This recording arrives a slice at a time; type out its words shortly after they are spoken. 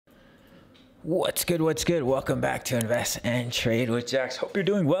What's good? What's good? Welcome back to Invest and Trade with Jax. Hope you're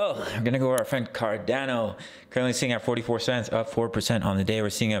doing well. I'm going to go over our friend Cardano, currently sitting at 44 cents, up 4% on the day.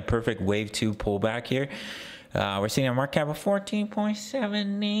 We're seeing a perfect wave 2 pullback here. We're seeing a market cap of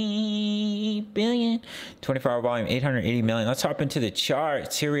 14.70 billion, 24-hour volume 880 million. Let's hop into the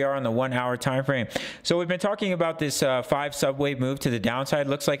charts. Here we are on the 1 hour time frame. So we've been talking about this 5 subwave move to the downside.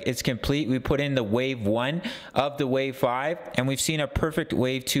 Looks like it's complete. We put in the wave 1 of the wave 5, and we've seen a perfect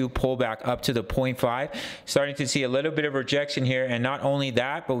wave 2 pullback up to the 0.5. Starting to see a little bit of rejection here, and not only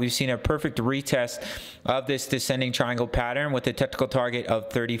that, but we've seen a perfect retest of this descending triangle pattern with a technical target of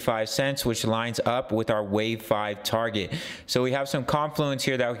 35 cents, which lines up with our wave 5 target. So we have some confluence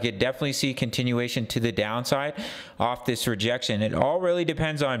here that we could definitely see continuation to the downside off this rejection. It all really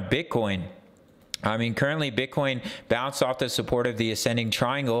depends on Bitcoin. I mean, currently Bitcoin bounced off the support of the ascending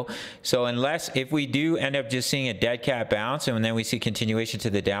triangle. So if we do end up just seeing a dead cat bounce and then we see continuation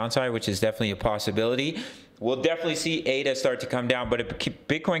to the downside, which is definitely a possibility, we'll definitely see ADA start to come down. But if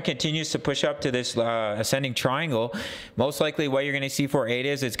Bitcoin continues to push up to this ascending triangle, most likely what you're going to see for ADA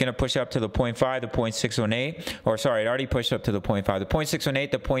is it's going to push up to the 0.5, the 0.618, or sorry, it already pushed up to the 0.5, the 0.618,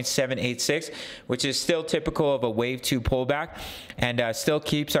 the 0.786, which is still typical of a wave 2 pullback, and still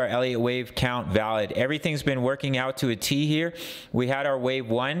keeps our Elliott wave count valid. Everything's been working out to a T here. We had our wave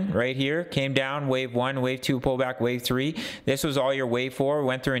 1 right here, came down, wave 1, wave 2 pullback, wave 3. This was all your wave 4,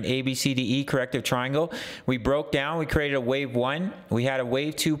 went through an A, B, C, D, E corrective triangle. We broke down, we created a wave 1, we had a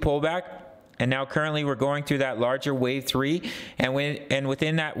wave 2 pullback, and now currently we're going through that larger wave 3, and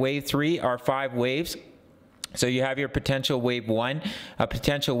within that wave 3 are 5 waves. So you have your potential wave 1, a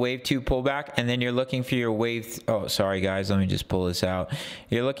potential wave 2 pullback, and then you're looking for your wave, oh sorry guys, let me just pull this out.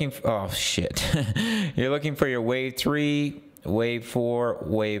 You're looking for, oh shit. You're looking for your wave 3, wave 4,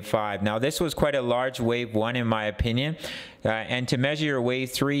 wave 5. Now this was quite a large wave 1 in my opinion. And to measure your wave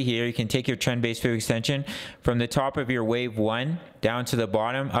 3 here, you can take your trend-based fib extension from the top of your wave 1 down to the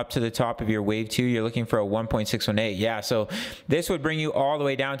bottom up to the top of your wave 2. You're looking for a 1.618. Yeah, so this would bring you all the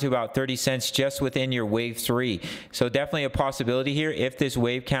way down to about 30 cents just within your wave 3. So definitely a possibility here. If this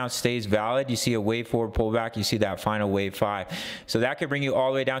wave count stays valid, you see a wave 4 pullback, you see that final wave 5. So that could bring you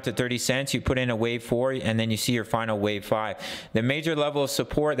all the way down to 30 cents. You put in a wave 4 and then you see your final wave 5. The major level of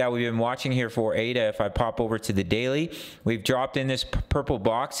support that we've been watching here for ADA, if I pop over to the daily, we've dropped in this purple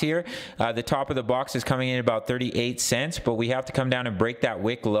box here. The top of the box is coming in about 38 cents, but we have to come down and break that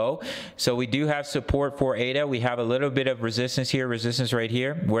wick low. So we do have support for ADA. We have a little bit of resistance here, resistance right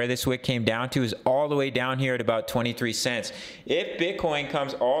here. Where this wick came down to is all the way down here at about 23 cents. If Bitcoin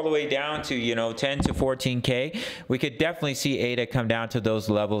comes all the way down to, 10 to 14K, we could definitely see ADA come down to those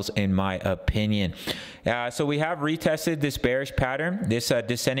levels in my opinion. So we have retested this bearish pattern, this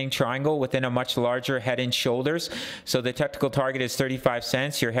descending triangle within a much larger head and shoulders. So the technical target is 35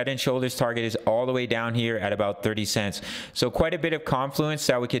 cents. Your head and shoulders target is all the way down here at about 30 cents. So quite a bit of confluence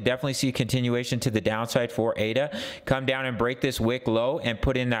that we could definitely see continuation to the downside for ADA. Come down and break this wick low and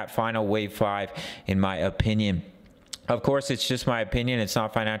put in that final wave 5 in my opinion. Of course, it's just my opinion. It's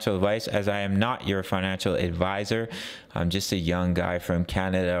not financial advice, as I am not your financial advisor. I'm just a young guy from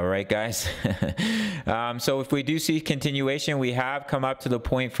Canada, all right, guys? So if we do see continuation, we have come up to the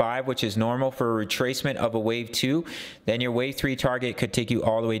 0.5, which is normal for a retracement of a wave 2. Then your wave 3 target could take you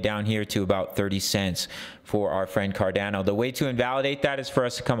all the way down here to about 30 cents for our friend Cardano. The way to invalidate that is for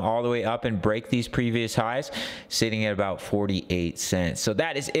us to come all the way up and break these previous highs, sitting at about 48 cents. So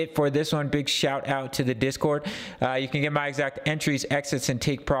that is it for this one. Big shout out to the Discord. You can get my exact entries, exits, and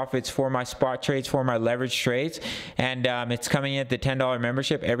take profits for my spot trades, for my leverage trades. And it's coming in at the $10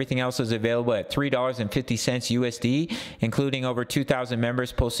 membership. Everything else is available at $3.50 USD, including over 2,000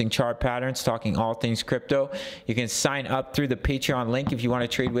 members posting chart patterns, talking all things crypto. You can sign up through the Patreon link if you want to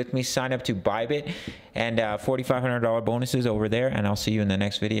trade with me. Sign up to Bybit, and $4,500 bonuses over there. And I'll see you in the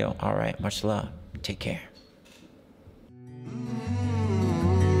next video. All right, much love. Take care.